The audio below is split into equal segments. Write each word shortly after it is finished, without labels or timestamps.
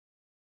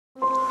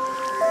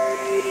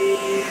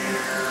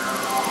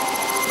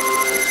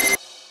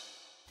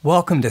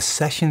Welcome to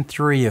session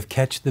 3 of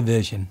Catch the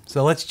Vision.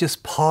 So let's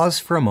just pause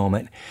for a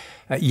moment.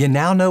 You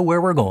now know where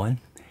we're going.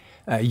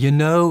 You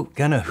know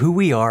kind of who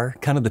we are,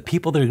 kind of the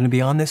people that are going to be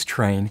on this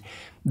train.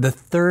 The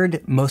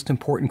third most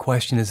important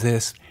question is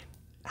this: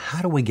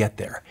 how do we get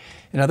there?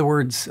 In other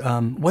words,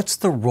 what's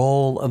the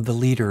role of the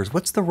leaders?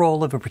 What's the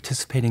role of a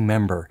participating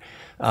member?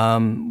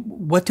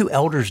 What do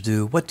elders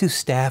do? What do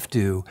staff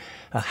do?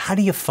 How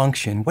do you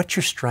function? What's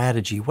your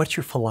strategy? What's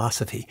your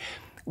philosophy?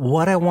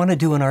 What I want to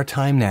do in our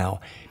time now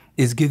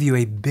is give you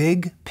a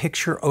big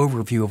picture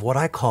overview of what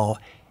I call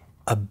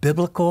a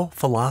biblical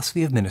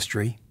philosophy of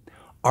ministry,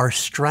 our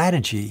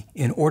strategy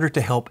in order to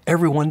help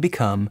everyone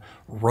become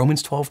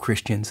Romans 12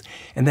 Christians,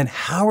 and then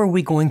how are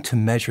we going to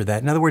measure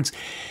that? In other words,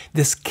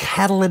 this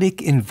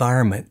catalytic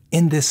environment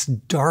in this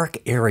dark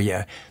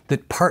area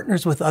that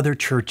partners with other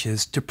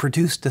churches to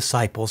produce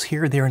disciples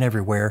here, there, and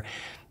everywhere,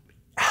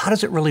 how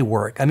does it really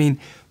work? I mean,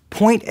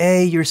 point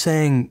A, you're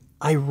saying,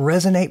 I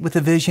resonate with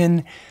the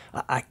vision.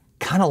 I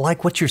kind of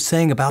like what you're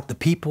saying about the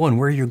people and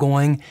where you're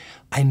going.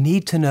 I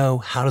need to know,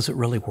 how does it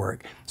really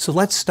work? So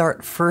let's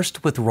start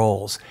first with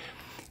roles.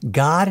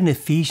 God in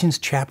Ephesians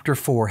chapter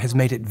 4 has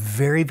made it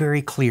very,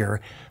 very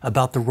clear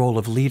about the role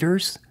of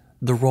leaders,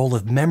 the role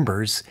of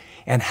members,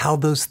 and how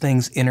those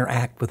things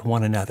interact with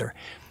one another.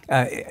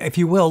 If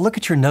you will, look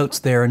at your notes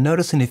there and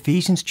notice in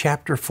Ephesians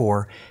chapter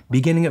 4,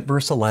 beginning at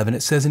verse 11,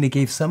 it says, "And he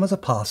gave some as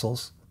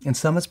apostles, and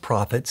some as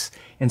prophets,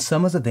 and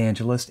some as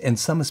evangelists, and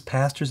some as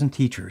pastors and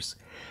teachers,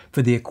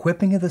 for the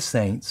equipping of the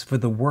saints, for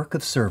the work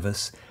of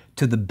service,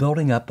 to the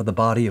building up of the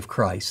body of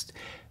Christ."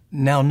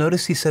 Now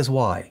notice he says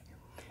why.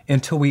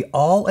 "Until we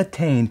all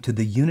attain to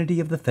the unity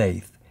of the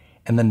faith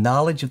and the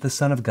knowledge of the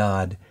Son of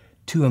God,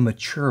 to a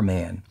mature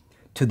man,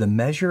 to the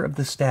measure of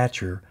the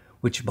stature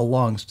which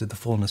belongs to the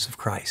fullness of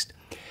Christ."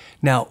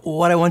 Now,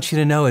 what I want you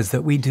to know is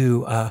that we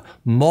do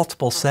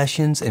multiple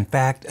sessions, in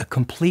fact, a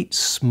complete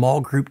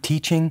small group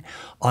teaching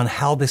on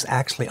how this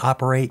actually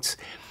operates.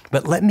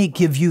 But let me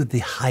give you the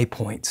high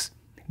points.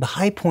 The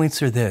high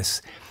points are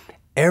this: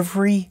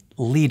 every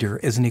leader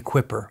is an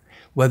equipper,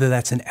 whether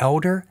that's an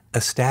elder, a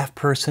staff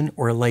person,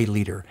 or a lay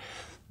leader.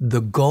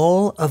 The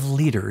goal of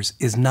leaders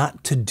is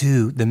not to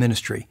do the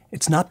ministry.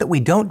 It's not that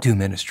we don't do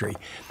ministry,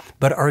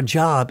 but our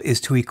job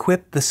is to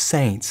equip the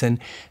saints. And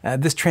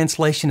this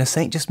translation, a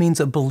saint just means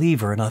a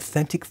believer, an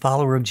authentic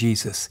follower of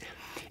Jesus.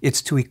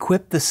 It's to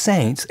equip the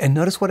saints, and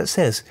notice what it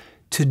says,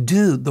 to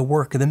do the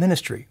work of the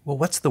ministry. Well,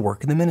 what's the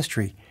work of the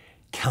ministry?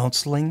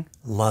 Counseling,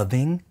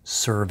 loving,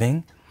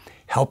 serving,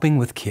 helping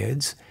with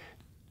kids,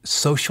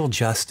 social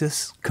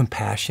justice,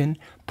 compassion,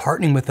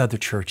 partnering with other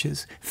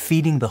churches,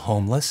 feeding the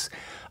homeless,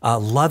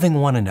 loving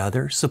one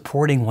another,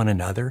 supporting one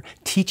another,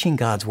 teaching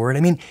God's word. I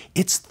mean,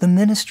 it's the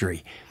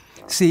ministry.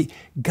 See,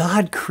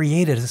 God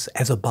created us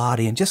as a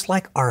body, and just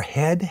like our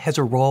head has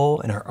a role,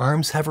 and our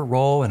arms have a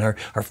role, and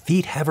our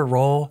feet have a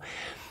role,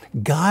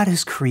 God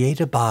has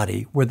created a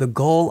body where the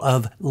goal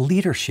of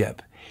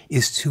leadership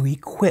is to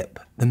equip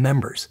the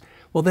members.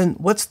 Well, then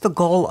what's the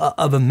goal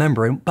of a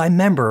member? And by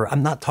member,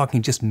 I'm not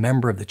talking just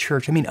member of the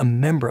church. I mean a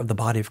member of the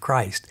body of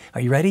Christ.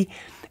 Are you ready?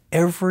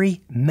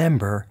 Every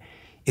member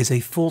is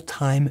a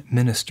full-time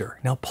minister.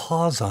 Now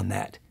pause on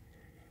that.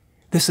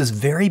 This is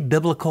very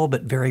biblical,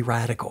 but very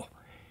radical.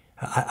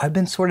 I've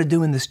been sort of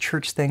doing this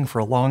church thing for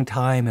a long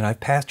time, and I've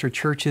pastored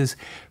churches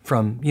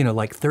from,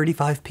 like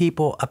 35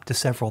 people up to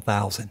several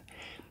thousand.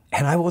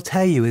 And I will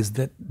tell you is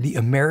that the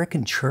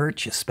American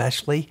church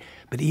especially,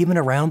 but even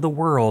around the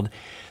world,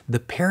 the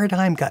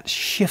paradigm got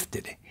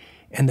shifted.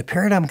 And the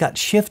paradigm got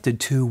shifted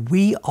to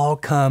we all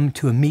come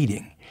to a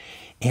meeting.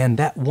 And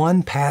that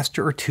one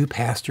pastor or two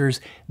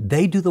pastors,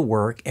 they do the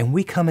work, and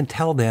we come and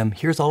tell them,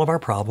 here's all of our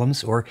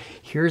problems, or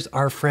here's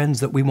our friends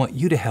that we want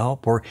you to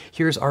help, or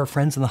here's our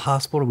friends in the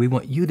hospital we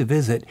want you to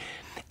visit.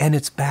 And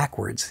it's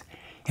backwards.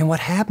 And what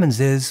happens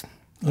is,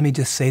 let me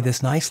just say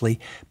this nicely,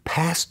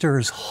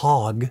 pastors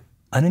hog,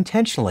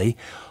 unintentionally,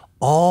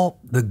 all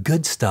the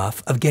good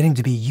stuff of getting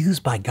to be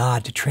used by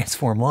God to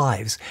transform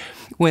lives,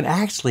 when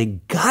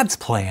actually God's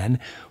plan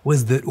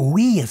was that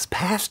we as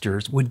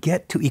pastors would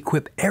get to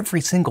equip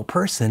every single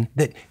person,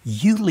 that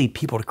you lead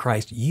people to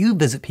Christ, you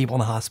visit people in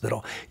the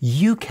hospital,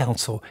 you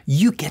counsel,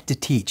 you get to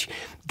teach.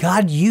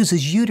 God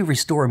uses you to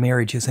restore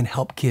marriages and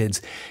help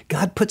kids.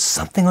 God puts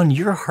something on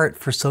your heart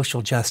for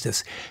social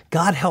justice.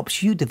 God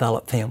helps you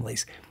develop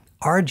families.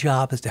 Our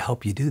job is to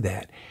help you do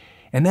that.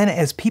 And then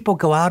as people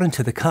go out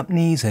into the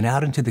companies and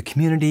out into the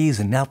communities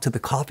and out to the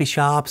coffee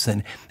shops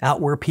and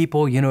out where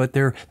people, at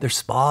their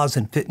spas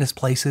and fitness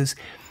places,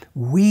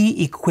 we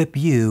equip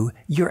you.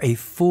 You're a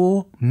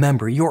full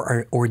member. You're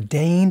an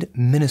ordained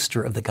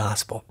minister of the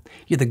gospel.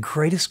 You're the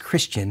greatest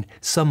Christian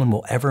someone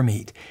will ever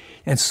meet.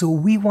 And so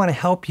we want to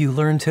help you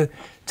learn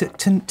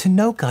to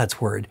know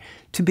God's word,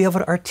 to be able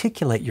to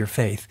articulate your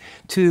faith,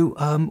 to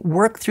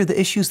work through the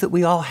issues that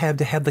we all have,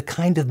 to have the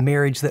kind of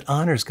marriage that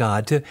honors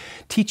God, to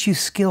teach you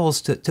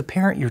skills to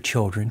parent your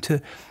children,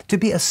 to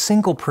be a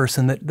single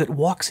person that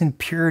walks in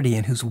purity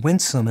and who's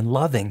winsome and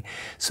loving,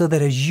 so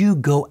that as you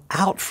go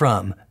out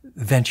from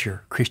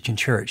Venture Christian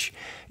Church.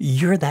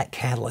 You're that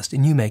catalyst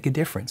and you make a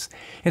difference.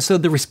 And so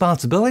the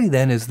responsibility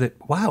then is that,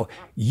 wow,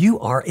 you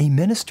are a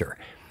minister.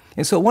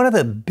 And so one of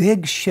the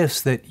big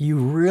shifts that you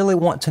really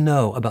want to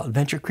know about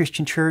Venture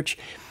Christian Church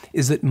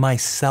is that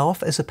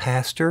myself as a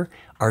pastor,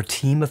 our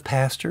team of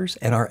pastors,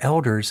 and our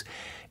elders,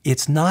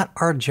 it's not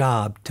our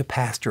job to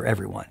pastor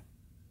everyone.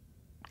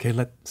 Okay,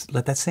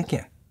 let that sink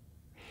in.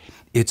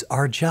 It's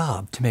our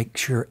job to make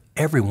sure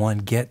everyone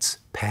gets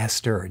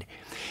pastored.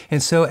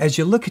 And so as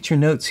you look at your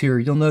notes here,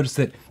 you'll notice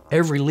that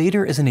every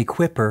leader is an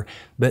equipper,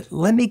 but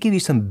let me give you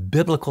some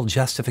biblical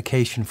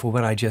justification for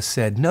what I just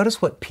said.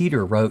 Notice what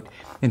Peter wrote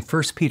in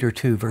 1 Peter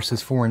 2,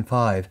 verses 4 and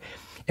 5.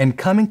 And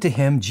coming to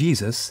him,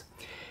 Jesus,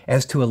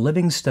 as to a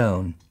living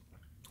stone,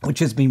 which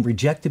has been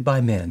rejected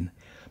by men,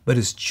 but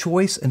is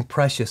choice and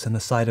precious in the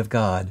sight of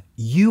God,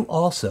 you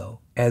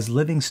also, as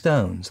living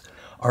stones,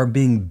 are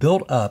being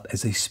built up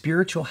as a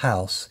spiritual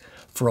house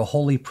for a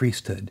holy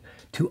priesthood,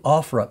 to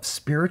offer up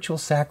spiritual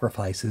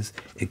sacrifices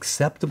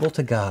acceptable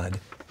to God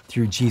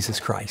through Jesus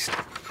Christ.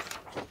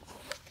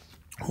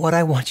 What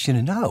I want you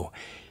to know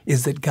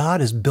is that God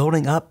is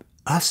building up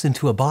us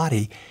into a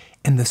body,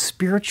 and the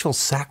spiritual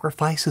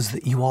sacrifices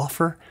that you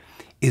offer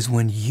is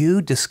when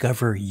you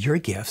discover your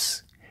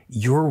gifts,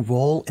 your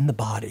role in the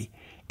body,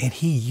 and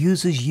He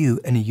uses you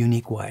in a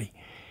unique way.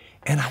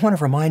 And I want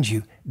to remind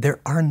you,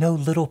 there are no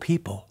little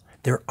people.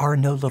 There are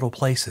no little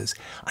places.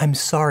 I'm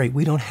sorry,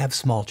 we don't have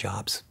small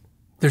jobs.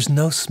 There's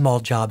no small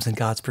jobs in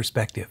God's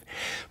perspective.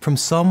 From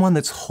someone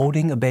that's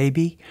holding a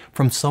baby,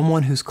 from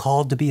someone who's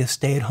called to be a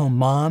stay-at-home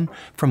mom,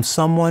 from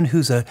someone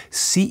who's a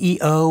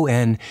CEO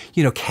and,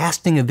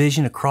 casting a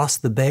vision across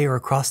the bay or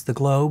across the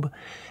globe.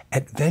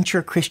 At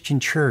Venture Christian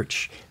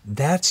Church,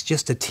 that's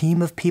just a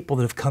team of people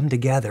that have come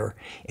together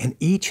and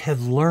each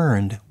have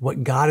learned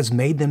what God has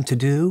made them to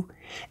do,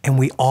 and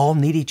we all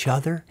need each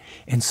other.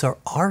 And so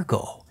our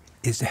goal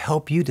is to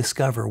help you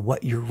discover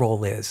what your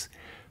role is.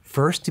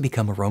 First, to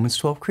become a Romans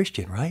 12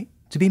 Christian, right?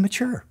 To be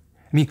mature.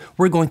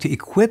 We're going to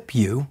equip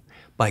you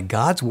by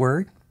God's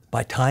Word,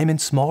 by time in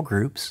small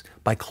groups,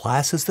 by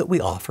classes that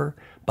we offer,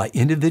 by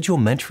individual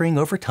mentoring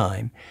over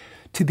time,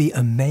 to be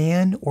a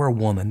man or a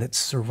woman that's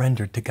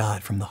surrendered to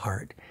God from the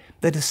heart,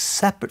 that is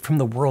separate from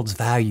the world's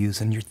values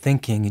and your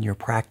thinking and your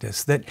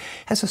practice, that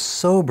has a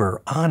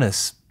sober,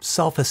 honest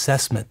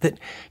self-assessment, that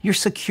you're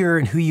secure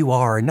in who you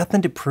are,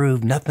 nothing to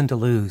prove, nothing to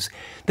lose,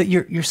 that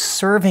you're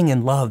serving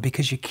in love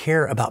because you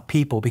care about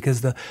people,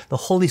 because the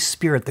Holy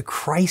Spirit, the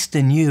Christ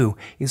in you,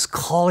 is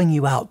calling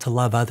you out to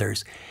love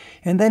others.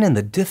 And then in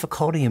the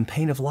difficulty and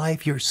pain of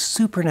life, you're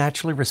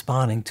supernaturally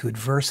responding to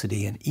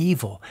adversity and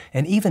evil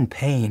and even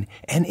pain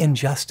and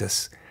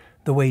injustice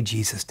the way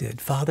Jesus did.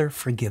 Father,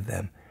 forgive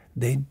them.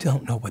 They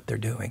don't know what they're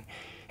doing.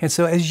 And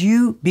so as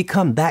you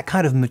become that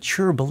kind of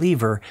mature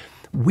believer,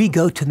 we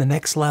go to the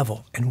next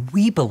level, and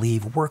we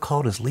believe we're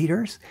called as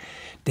leaders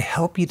to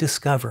help you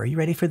discover, are you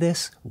ready for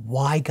this?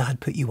 Why God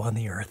put you on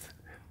the earth.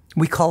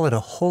 We call it a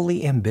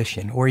holy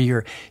ambition, or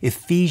your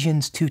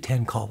Ephesians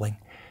 2:10 calling.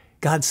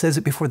 God says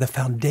it before the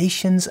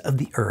foundations of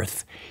the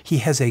earth. He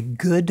has a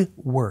good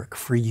work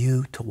for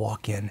you to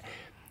walk in.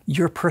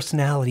 Your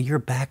personality, your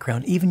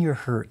background, even your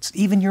hurts,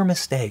 even your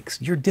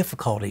mistakes, your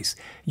difficulties,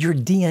 your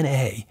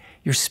DNA,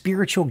 your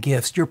spiritual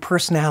gifts, your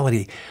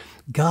personality.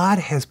 God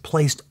has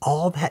placed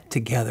all that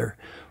together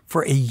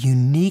for a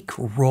unique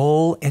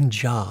role and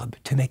job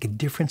to make a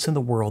difference in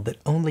the world that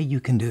only you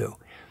can do.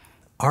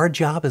 Our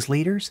job as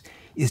leaders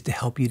is to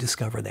help you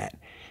discover that.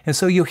 And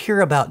so you'll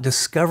hear about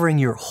discovering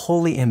your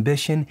holy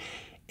ambition.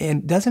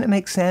 And doesn't it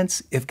make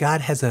sense if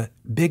God has a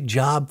big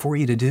job for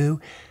you to do,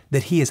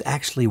 that He has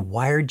actually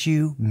wired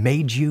you,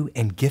 made you,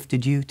 and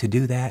gifted you to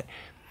do that?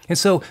 And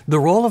so the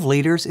role of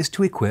leaders is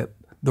to equip.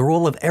 The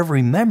role of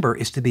every member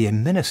is to be a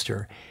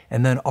minister.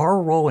 And then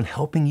our role in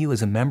helping you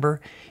as a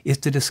member is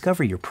to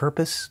discover your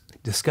purpose,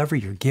 discover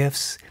your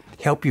gifts,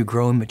 help you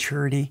grow in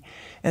maturity.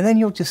 And then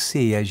you'll just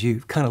see as you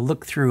kind of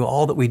look through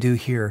all that we do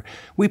here,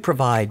 we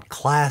provide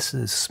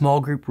classes, small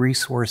group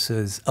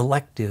resources,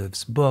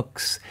 electives,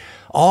 books,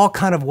 all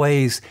kind of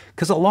ways,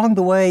 because along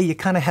the way, you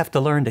kind of have to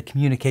learn to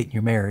communicate in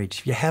your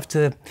marriage. You have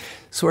to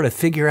sort of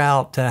figure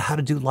out how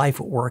to do life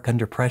at work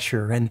under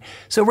pressure. And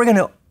so we're going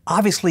to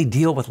obviously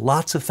deal with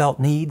lots of felt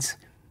needs,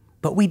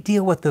 but we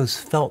deal with those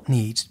felt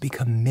needs to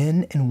become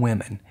men and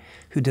women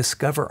who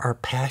discover our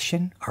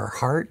passion, our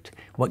heart,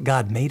 what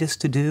God made us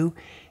to do,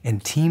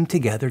 and team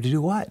together to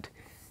do what?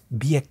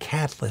 Be a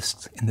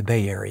catalyst in the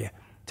Bay Area,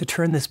 to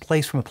turn this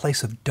place from a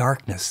place of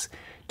darkness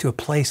to a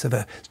place of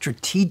a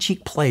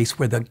strategic place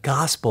where the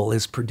gospel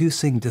is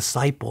producing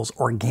disciples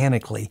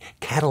organically,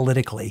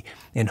 catalytically,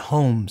 in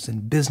homes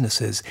and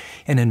businesses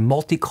and in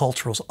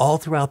multiculturals all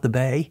throughout the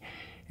Bay.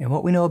 And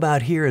what we know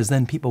about here is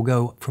then people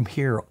go from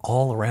here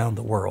all around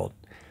the world.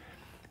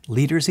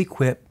 Leaders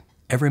equip,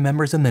 every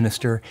member is a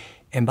minister.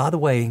 And by the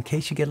way, in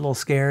case you get a little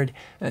scared,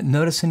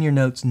 notice in your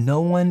notes,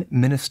 no one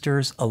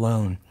ministers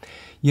alone.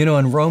 You know,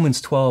 in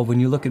Romans 12, when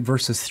you look at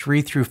verses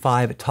 3 through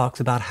 5, it talks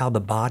about how the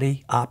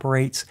body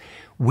operates.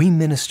 We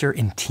minister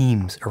in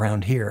teams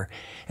around here.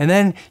 And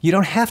then you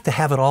don't have to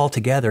have it all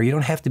together. You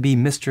don't have to be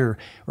Mr.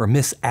 or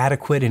Miss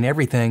Adequate in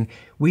everything.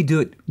 We do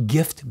it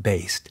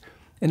gift-based.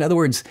 In other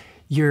words,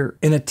 you're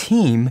in a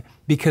team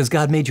because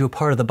God made you a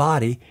part of the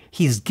body.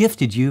 He's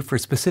gifted you for a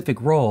specific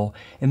role.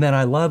 And then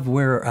I love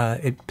where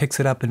it picks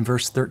it up in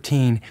verse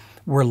 13.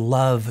 We're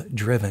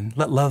love-driven.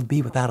 Let love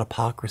be without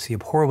hypocrisy.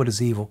 Abhor what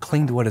is evil.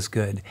 Cling to what is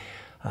good.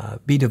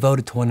 Be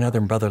devoted to one another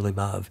in brotherly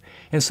love.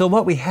 And so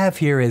what we have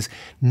here is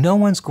no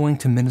one's going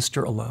to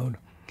minister alone.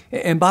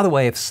 And by the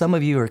way, if some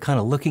of you are kind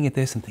of looking at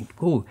this and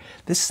think, "Ooh,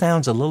 this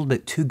sounds a little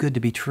bit too good to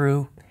be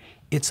true,"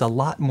 it's a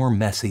lot more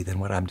messy than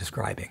what I'm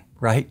describing,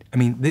 right? I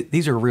mean,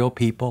 these are real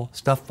people.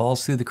 Stuff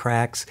falls through the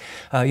cracks.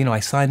 I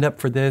signed up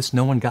for this.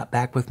 No one got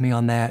back with me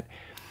on that.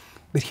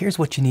 But here's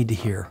what you need to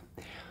hear.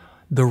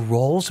 The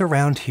roles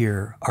around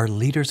here our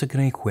leaders are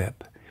going to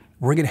equip.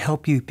 We're going to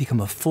help you become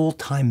a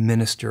full-time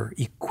minister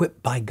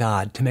equipped by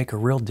God to make a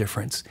real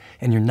difference,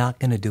 and you're not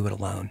going to do it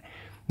alone.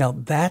 Now,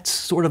 that's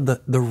sort of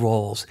the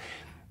roles.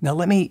 Now,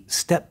 let me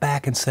step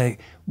back and say,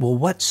 well,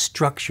 what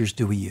structures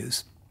do we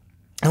use?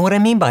 And what I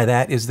mean by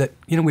that is that,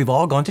 we've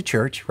all gone to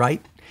church,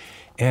 right?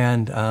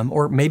 And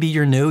or maybe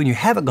you're new and you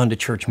haven't gone to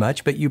church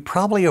much, but you're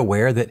probably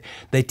aware that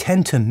they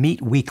tend to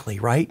meet weekly,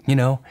 right?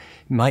 It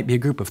might be a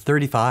group of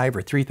 35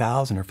 or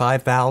 3,000 or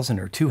 5,000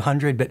 or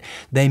 200, but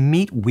they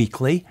meet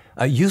weekly,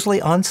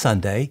 usually on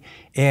Sunday,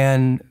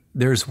 and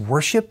there's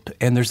worship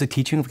and there's the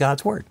teaching of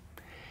God's Word.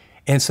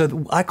 And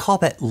so I call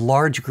that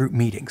large group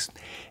meetings.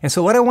 And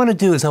so what I want to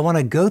do is I want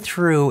to go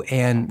through,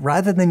 and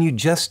rather than you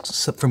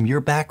just from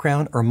your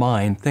background or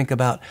mine think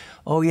about,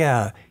 oh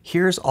yeah,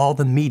 here's all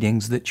the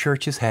meetings that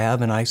churches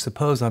have, and I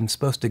suppose I'm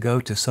supposed to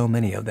go to so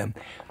many of them.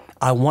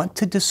 I want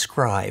to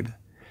describe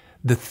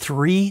the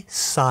 3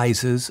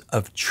 sizes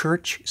of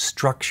church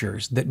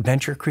structures that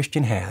Venture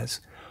Christian has,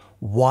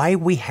 why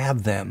we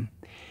have them,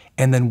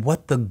 and then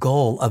what the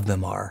goal of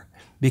them are.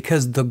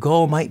 Because the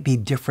goal might be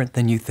different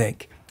than you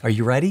think. Are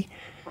you ready?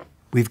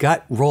 We've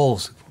got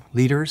roles,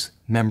 leaders,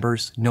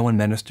 members, no one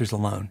ministers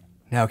alone.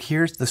 Now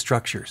here's the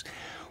structures.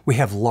 We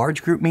have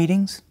large group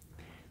meetings,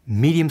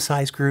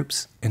 medium-sized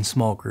groups, and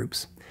small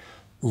groups.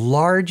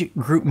 Large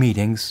group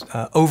meetings,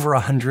 over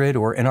 100,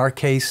 or in our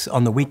case,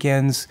 on the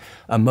weekends,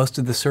 most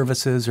of the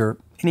services are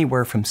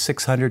anywhere from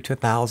 600 to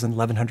 1,000,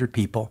 1,100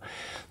 people.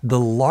 The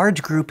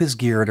large group is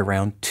geared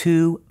around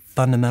 2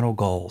 fundamental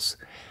goals: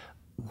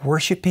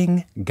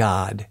 worshiping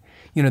God.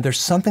 There's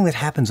something that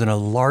happens in a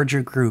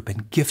larger group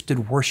and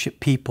gifted worship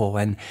people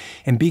and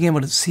being able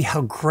to see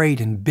how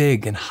great and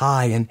big and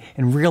high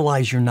and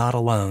realize you're not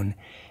alone.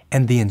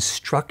 And the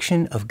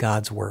instruction of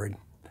God's Word.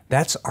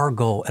 That's our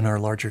goal in our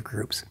larger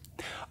groups.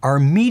 Our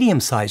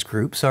medium-sized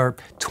groups are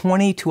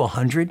 20 to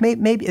 100.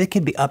 Maybe it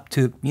could be up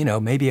to,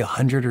 maybe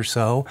 100 or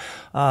so.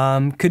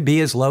 Could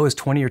be as low as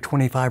 20 or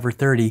 25 or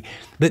 30.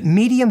 But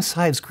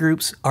medium-sized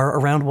groups are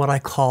around what I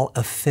call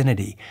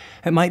affinity.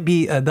 It might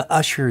be the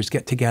ushers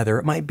get together.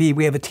 It might be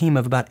we have a team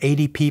of about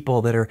 80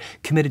 people that are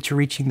committed to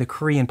reaching the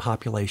Korean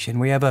population.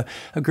 We have a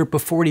group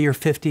of 40 or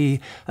 50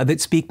 that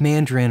speak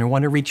Mandarin or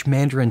want to reach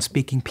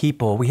Mandarin-speaking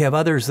people. We have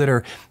others that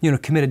are,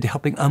 committed to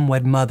helping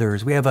unwed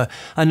mothers. We have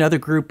another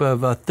group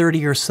of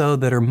 30 or so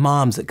that are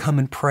moms that come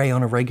and pray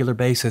on a regular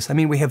basis. I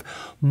mean, we have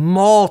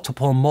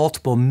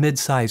multiple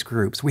mid-sized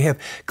groups. We have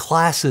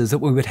classes that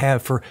we would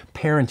have for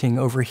parenting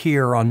over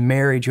here, on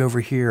marriage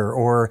over here,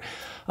 or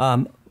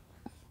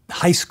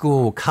high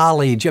school,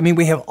 college. I mean,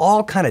 we have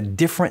all kind of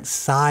different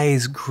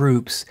size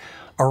groups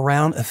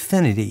around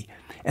affinity.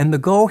 And the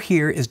goal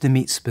here is to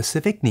meet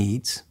specific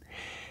needs,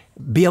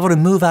 be able to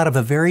move out of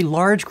a very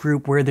large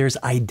group where there's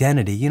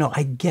identity.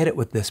 I get it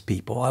with this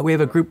people. We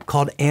have a group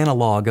called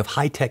Analog of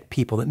high-tech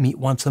people that meet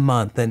once a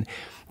month, and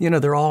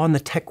they're all in the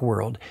tech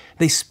world.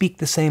 They speak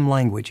the same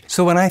language.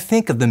 So when I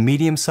think of the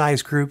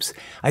medium-sized groups,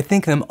 I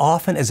think of them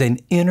often as an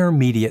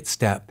intermediate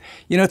step.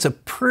 It's a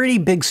pretty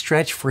big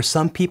stretch for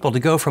some people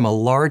to go from a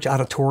large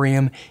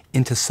auditorium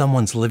into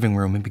someone's living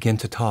room and begin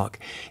to talk.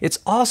 It's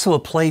also a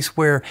place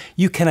where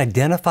you can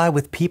identify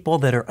with people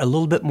that are a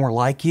little bit more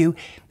like you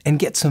and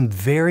get some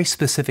very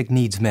specific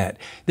needs met.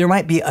 There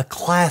might be a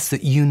class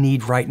that you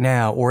need right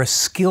now, or a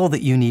skill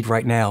that you need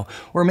right now,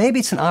 or maybe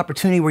it's an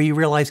opportunity where you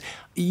realize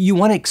you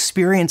want to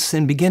experience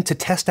and begin to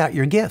test out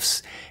your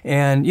gifts.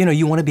 And,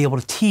 you want to be able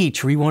to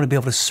teach, or you want to be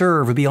able to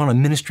serve, or be on a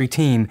ministry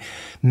team.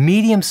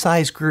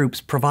 Medium-sized groups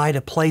provide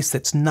a place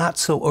that's not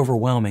so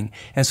overwhelming.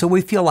 And so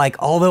we feel like,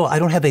 although I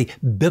don't have a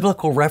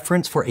biblical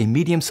reference for a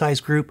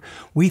medium-sized group,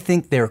 we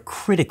think they're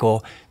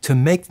critical to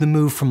make the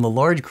move from the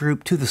large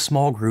group to the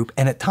small group,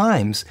 and at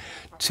times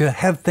to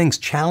have things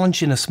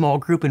challenged in a small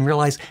group and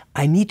realize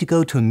I need to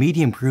go to a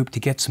medium group to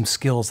get some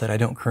skills that I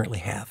don't currently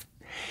have.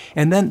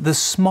 And then the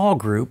small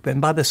group,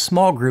 and by the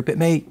small group, it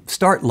may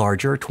start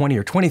larger, 20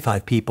 or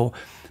 25 people,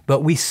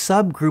 but we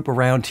subgroup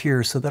around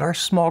here so that our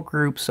small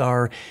groups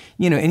are,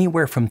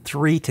 anywhere from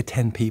 3 to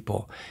 10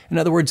 people. In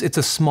other words, it's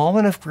a small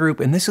enough group,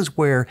 and this is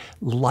where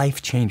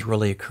life change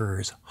really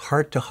occurs,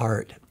 heart to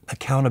heart.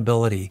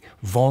 accountability,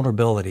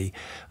 vulnerability.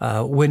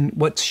 When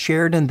what's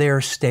shared in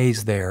there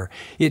stays there.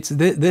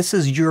 This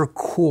is your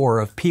core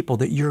of people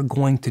that you're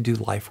going to do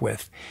life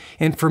with.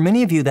 And for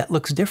many of you, that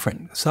looks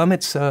different. Some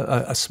it's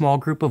a small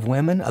group of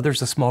women,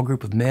 others a small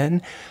group of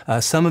men.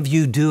 Some of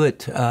you do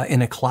it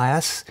in a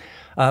class.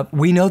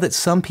 We know that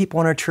some people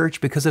in our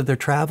church, because of their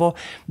travel,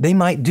 they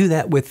might do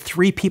that with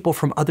 3 people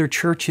from other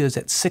churches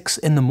at 6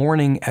 in the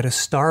morning at a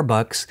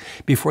Starbucks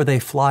before they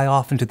fly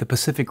off into the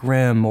Pacific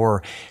Rim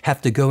or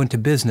have to go into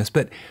business.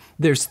 But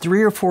there's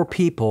 3 or 4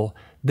 people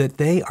that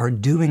they are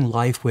doing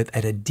life with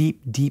at a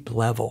deep, deep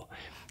level.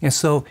 And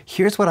so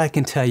here's what I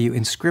can tell you.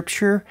 In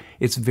Scripture,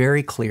 it's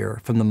very clear.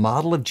 From the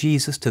model of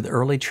Jesus to the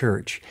early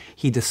church,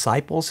 he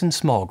disciples in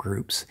small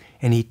groups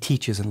and he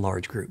teaches in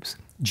large groups.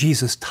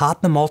 Jesus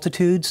taught the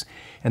multitudes,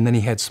 and then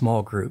he had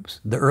small groups.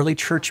 The early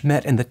church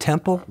met in the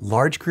temple,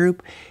 large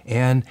group,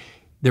 and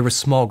there were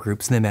small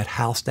groups, and they met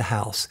house to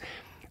house.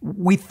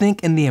 We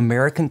think in the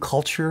American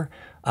culture,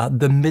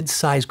 the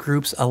mid-sized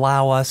groups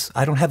allow us.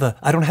 I don't have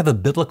a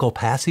biblical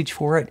passage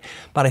for it,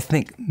 but I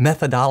think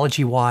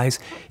methodology-wise,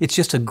 it's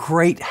just a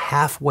great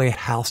halfway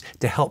house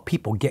to help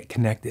people get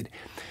connected.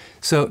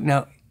 So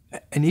now,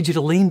 I need you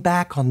to lean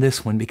back on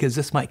this one because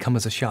this might come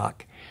as a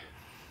shock.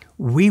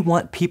 We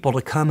want people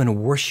to come and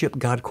worship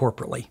God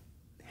corporately.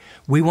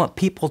 We want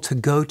people to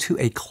go to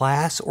a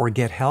class or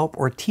get help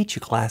or teach a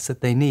class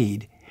that they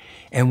need.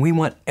 And we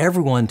want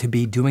everyone to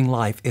be doing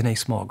life in a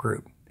small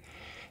group.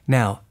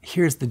 Now,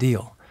 here's the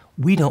deal.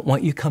 We don't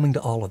want you coming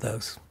to all of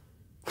those.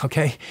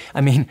 Okay?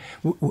 I mean,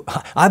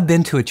 I've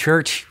been to a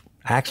church,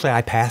 actually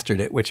I pastored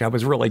it, which I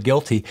was really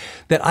guilty,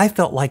 that I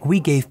felt like we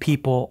gave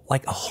people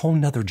like a whole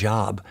nother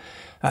job.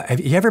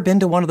 Have you ever been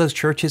to one of those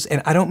churches? And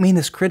I don't mean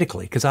this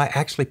critically, because I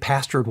actually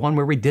pastored one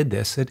where we did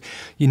this.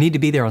 You need to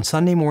be there on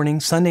Sunday morning,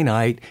 Sunday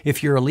night.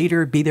 If you're a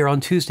leader, be there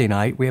on Tuesday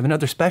night. We have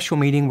another special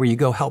meeting where you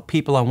go help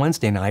people on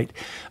Wednesday night.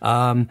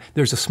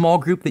 There's a small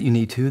group that you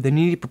need to. Then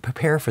you need to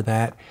prepare for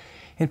that.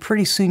 And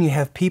pretty soon you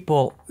have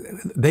people,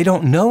 they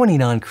don't know any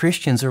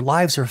non-Christians. Their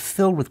lives are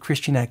filled with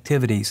Christian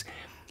activities.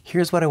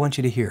 Here's what I want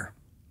you to hear.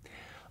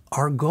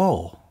 Our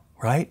goal,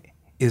 right,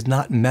 is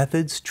not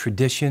methods,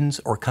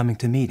 traditions, or coming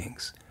to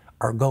meetings.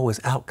 Our goal is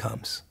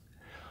outcomes.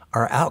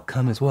 Our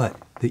outcome is what?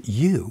 That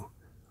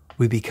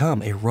we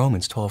become a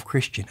Romans 12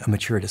 Christian, a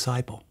mature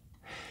disciple.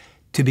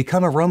 To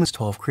become a Romans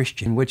 12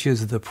 Christian, which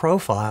is the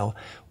profile,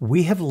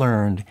 we have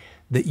learned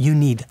that you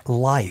need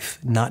life,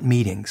 not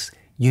meetings.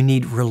 You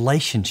need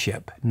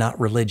relationship, not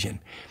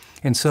religion.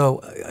 And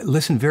so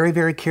listen very,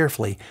 very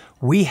carefully.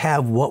 We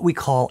have what we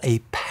call a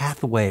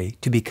pathway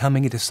to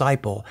becoming a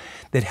disciple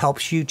that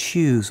helps you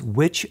choose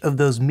which of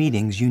those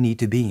meetings you need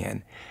to be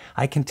in.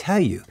 I can tell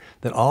you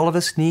that all of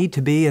us need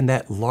to be in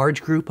that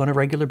large group on a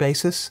regular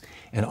basis,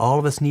 and all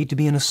of us need to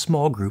be in a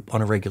small group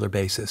on a regular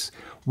basis.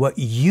 What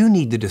you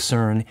need to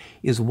discern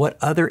is what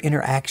other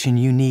interaction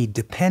you need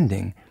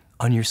depending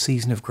on your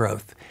season of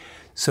growth.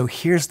 So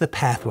here's the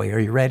pathway. Are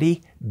you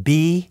ready?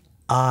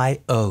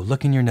 B-I-O.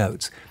 Look in your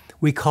notes.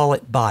 We call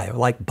it bio,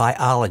 like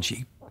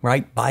biology,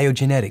 right?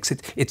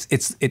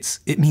 Biogenetics.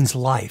 It means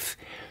life.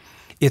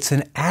 It's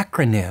an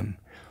acronym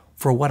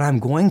for what I'm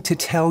going to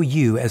tell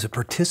you as a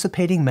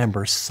participating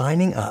member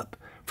signing up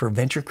for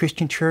Venture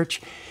Christian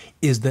Church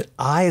is that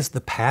I, as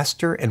the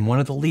pastor and one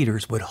of the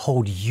leaders, would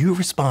hold you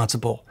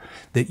responsible,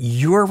 that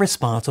you're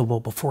responsible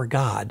before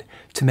God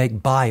to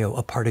make bio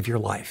a part of your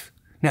life.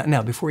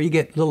 Now, before you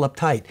get a little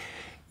uptight,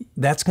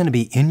 that's going to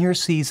be in your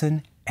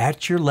season,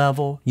 at your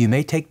level. You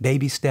may take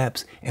baby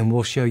steps, and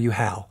we'll show you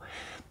how.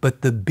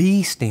 But the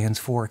B stands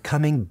for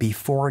coming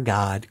before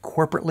God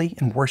corporately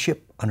in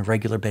worship on a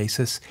regular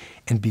basis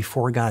and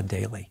before God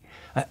daily.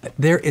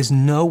 There is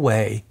no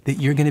way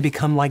that you're going to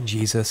become like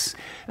Jesus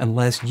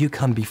unless you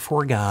come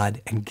before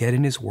God and get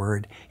in His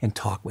Word and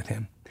talk with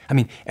Him. I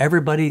mean,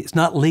 it's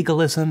not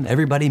legalism.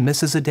 Everybody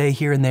misses a day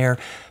here and there,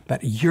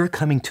 but you're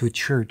coming to a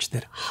church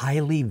that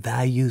highly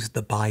values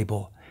the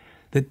Bible,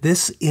 that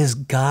this is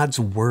God's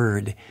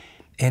Word.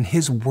 And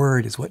His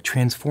Word is what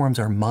transforms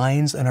our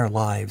minds and our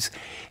lives.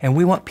 And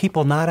we want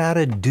people not out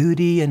of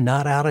duty and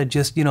not out of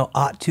just,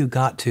 ought to,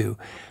 got to.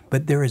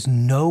 But there is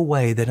no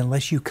way that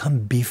unless you come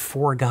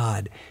before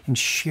God and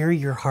share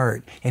your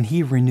heart and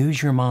He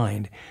renews your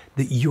mind,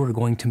 that you are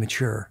going to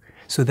mature.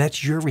 So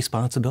that's your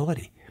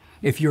responsibility.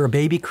 If you're a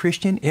baby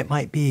Christian, it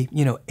might be,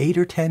 8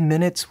 or 10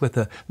 minutes with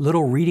a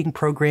little reading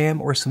program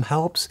or some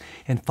helps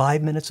and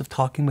 5 minutes of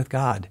talking with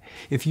God.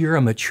 If you're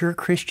a mature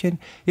Christian,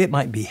 it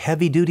might be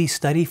heavy-duty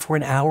study for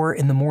an hour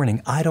in the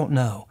morning. I don't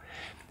know.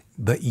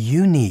 But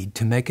you need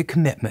to make a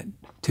commitment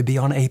to be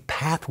on a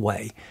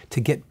pathway to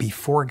get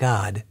before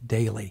God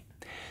daily.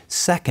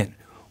 Second,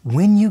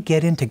 when you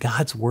get into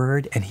God's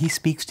Word and He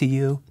speaks to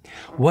you,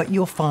 what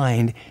you'll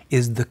find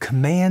is the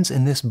commands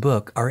in this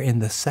book are in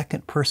the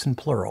second person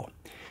plural.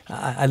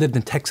 I lived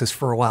in Texas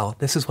for a while.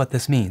 This is what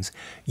this means.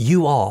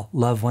 You all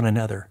love one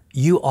another.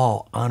 You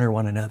all honor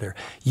one another.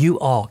 You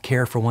all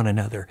care for one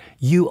another.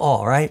 You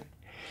all, right?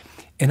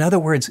 In other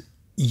words,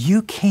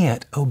 you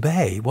can't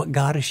obey what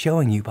God is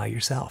showing you by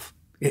yourself.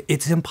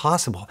 It's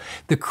impossible.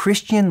 The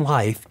Christian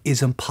life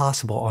is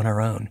impossible on our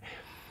own.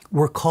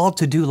 We're called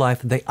to do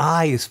life. The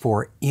I is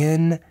for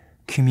in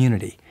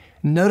community.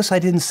 Notice I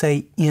didn't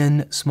say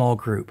in small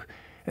group.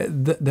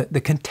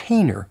 The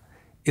container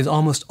is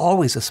almost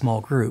always a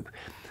small group,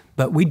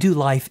 but we do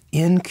life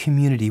in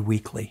community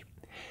weekly.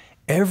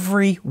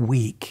 Every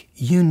week,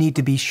 you need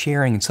to be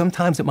sharing. And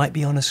sometimes it might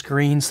be on a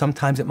screen,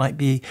 sometimes it might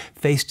be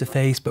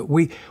face-to-face, but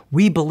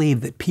we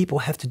believe that people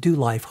have to do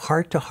life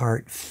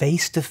heart-to-heart,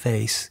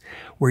 face-to-face,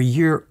 where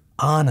you're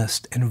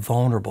honest and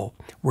vulnerable,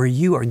 where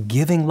you are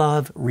giving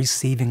love,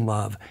 receiving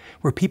love,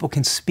 where people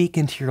can speak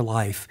into your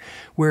life,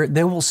 where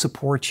they will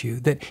support you.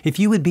 That if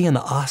you would be in the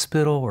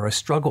hospital or a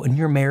struggle in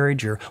your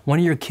marriage or one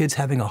of your kids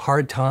having a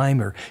hard time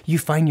or you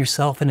find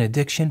yourself in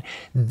addiction,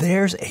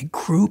 there's a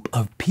group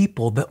of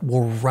people that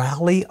will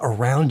rally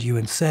around you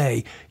and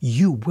say,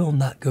 you will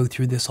not go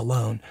through this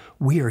alone.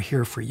 We are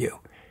here for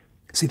you.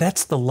 See,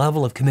 that's the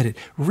level of committed.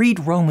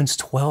 Read Romans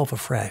 12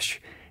 afresh.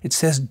 It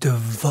says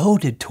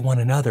devoted to one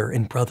another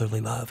in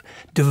brotherly love,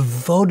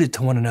 devoted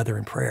to one another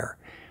in prayer.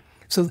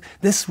 So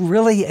this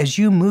really, as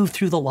you move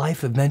through the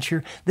life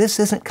adventure, this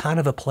isn't kind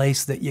of a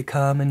place that you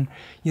come and,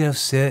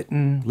 sit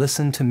and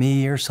listen to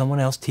me or someone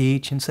else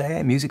teach and say,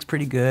 hey, music's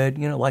pretty good,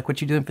 like what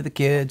you're doing for the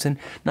kids and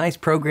nice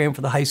program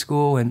for the high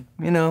school. And,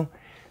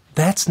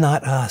 that's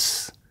not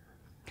us.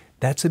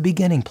 That's a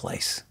beginning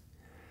place.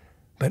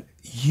 But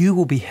you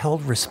will be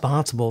held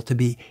responsible to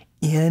be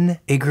in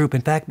a group.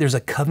 In fact, there's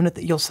a covenant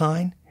that you'll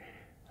sign.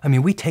 I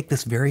mean, we take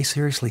this very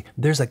seriously.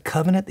 There's a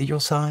covenant that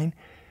you'll sign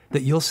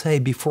that you'll say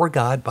before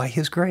God, by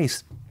His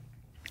grace,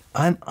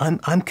 I'm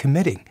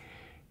committing,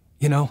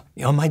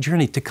 on my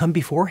journey to come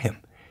before Him.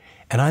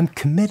 And I'm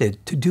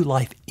committed to do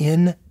life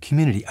in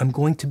community. I'm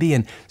going to be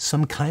in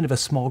some kind of a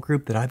small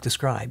group that I've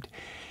described.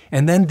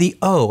 And then the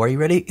O, are you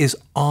ready, is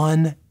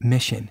on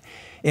mission.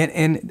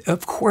 And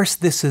of course,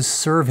 this is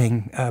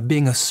serving,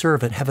 being a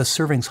servant, have a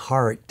servant's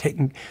heart,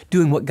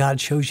 doing what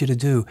God shows you to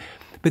do.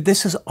 But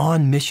this is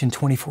on mission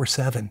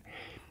 24/7.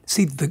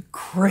 See, the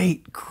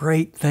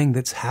great thing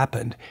that's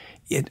happened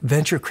at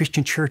Venture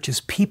Christian Church is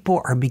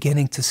people are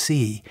beginning to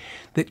see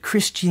that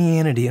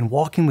Christianity and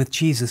walking with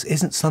Jesus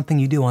isn't something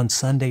you do on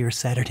Sunday or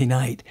Saturday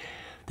night.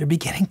 They're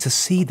beginning to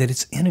see that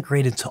it's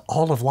integrated into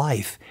all of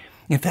life.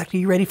 In fact, are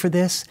you ready for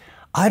this?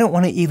 I don't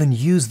want to even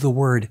use the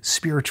word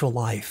spiritual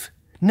life.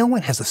 No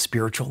one has a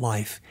spiritual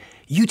life.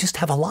 You just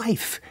have a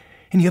life.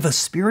 And you have a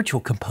spiritual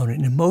component,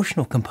 an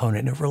emotional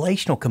component, and a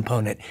relational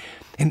component.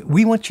 And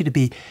we want you to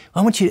be,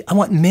 I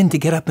want men to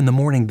get up in the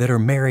morning that are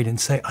married and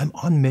say, I'm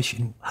on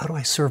mission. How do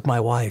I serve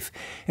my wife?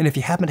 And if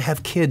you happen to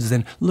have kids,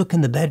 then look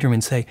in the bedroom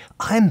and say,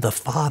 I'm the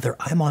father.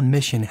 I'm on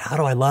mission. How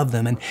do I love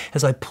them? And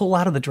as I pull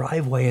out of the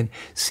driveway and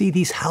see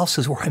these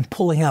houses where I'm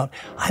pulling out,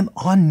 I'm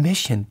on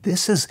mission.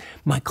 This is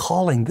my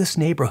calling, this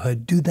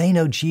neighborhood. Do they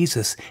know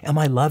Jesus? Am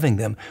I loving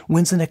them?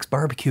 When's the next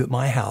barbecue at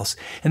my house?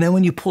 And then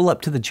when you pull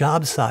up to the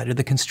job site or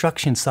the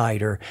construction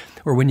site or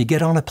when you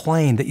get on a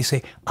plane, that you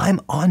say, I'm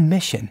on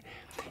mission.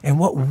 And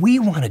what we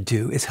want to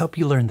do is help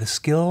you learn the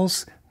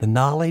skills, the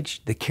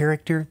knowledge, the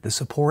character, the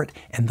support,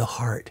 and the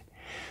heart,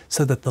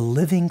 so that the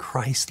living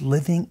Christ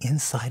living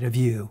inside of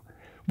you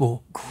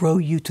will grow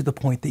you to the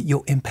point that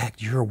you'll impact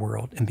your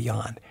world and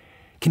beyond.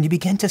 Can you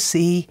begin to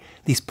see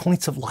these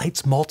points of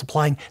lights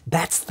multiplying?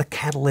 That's the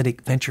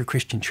catalytic Venture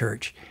Christian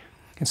Church.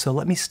 And so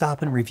let me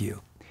stop and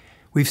review.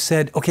 We've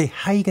said, okay,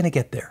 how are you going to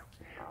get there?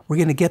 We're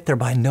going to get there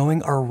by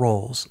knowing our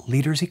roles.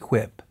 Leaders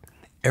equip.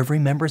 Every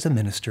member is a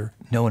minister.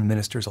 No one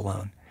ministers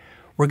alone.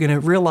 We're going to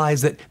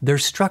realize that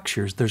there's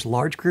structures. There's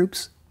large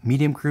groups,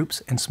 medium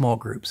groups, and small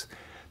groups.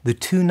 The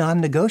two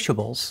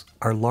non-negotiables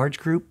are large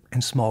group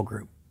and small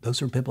group.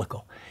 Those are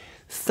biblical.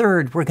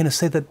 Third, we're going to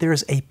say that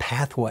there's a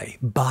pathway,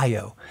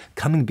 bio,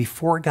 coming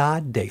before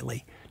God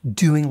daily,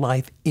 doing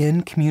life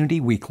in community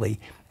weekly,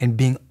 and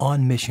being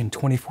on mission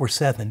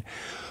 24/7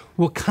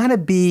 will kind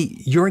of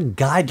be your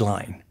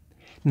guideline.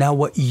 Now,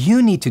 what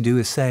you need to do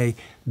is say,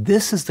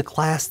 this is the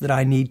class that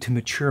I need to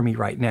mature me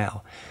right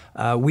now.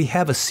 We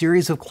have a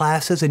series of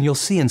classes, and you'll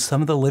see in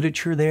some of the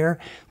literature there,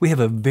 we have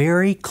a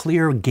very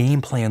clear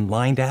game plan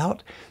lined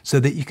out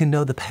so that you can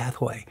know the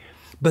pathway.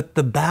 But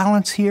the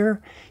balance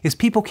here is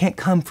people can't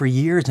come for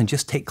years and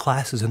just take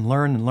classes and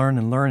learn and learn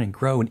and learn and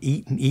grow and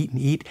eat and eat and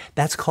eat.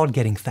 That's called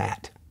getting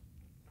fat.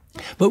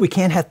 But we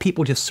can't have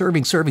people just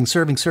serving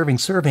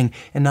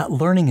and not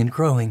learning and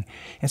growing.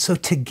 And so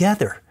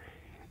together,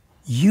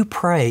 you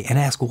pray and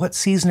ask, what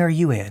season are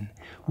you in?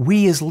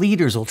 We as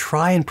leaders will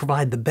try and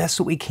provide the best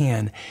that we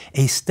can,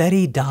 a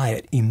steady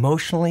diet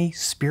emotionally,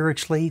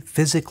 spiritually,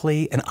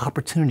 physically, and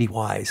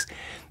opportunity-wise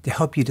to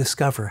help you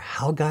discover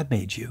how God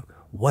made you,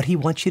 what He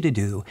wants you to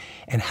do,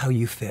 and how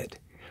you fit.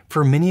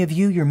 For many of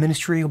you, your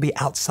ministry will be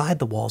outside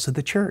the walls of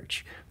the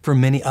church. For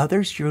many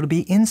others, you'll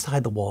be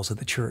inside the walls of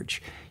the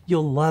church.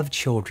 You'll love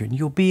children.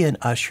 You'll be an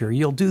usher.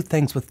 You'll do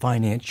things with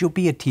finance. You'll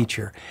be a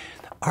teacher.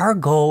 Our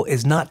goal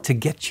is not to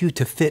get you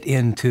to fit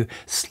into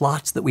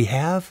slots that we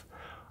have.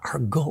 Our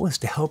goal is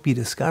to help you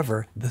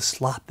discover the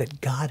slot that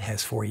God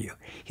has for you,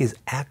 His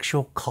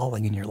actual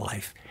calling in your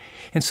life.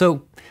 And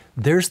so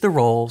there's the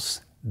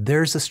roles,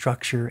 There's the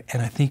structure,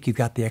 and I think you've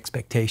got the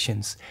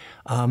expectations.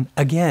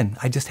 Again,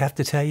 I just have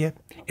to tell you,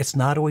 it's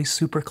not always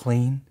super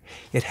clean.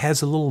 It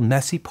has a little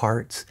messy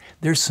parts.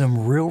 There's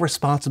some real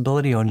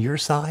responsibility on your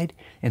side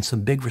and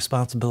some big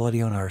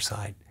responsibility on our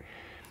side.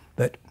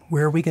 But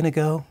where are we going to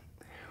go?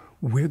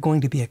 We're going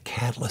to be a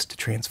catalyst to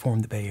transform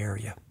the Bay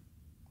Area.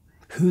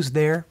 Who's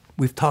there?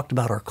 We've talked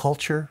about our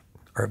culture,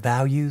 our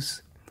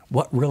values,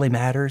 what really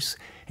matters,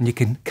 and you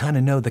can kind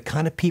of know the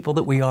kind of people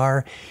that we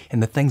are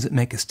and the things that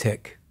make us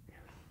tick.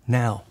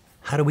 Now,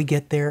 how do we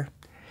get there?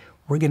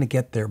 We're going to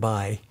get there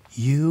by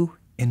you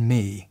and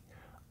me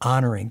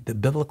honoring the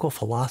biblical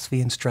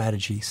philosophy and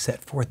strategy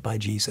set forth by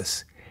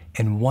Jesus,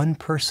 and one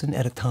person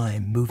at a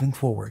time moving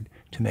forward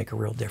to make a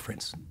real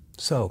difference.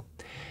 So,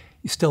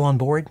 you still on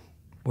board?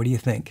 What do you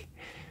think?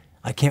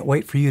 I can't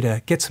wait for you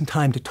to get some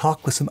time to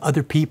talk with some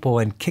other people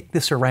and kick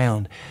this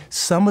around.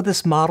 Some of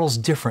this model's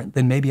different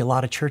than maybe a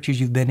lot of churches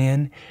you've been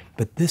in,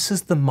 but this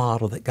is the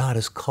model that God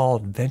has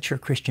called Venture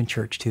Christian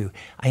Church to.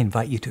 I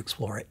invite you to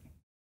explore it.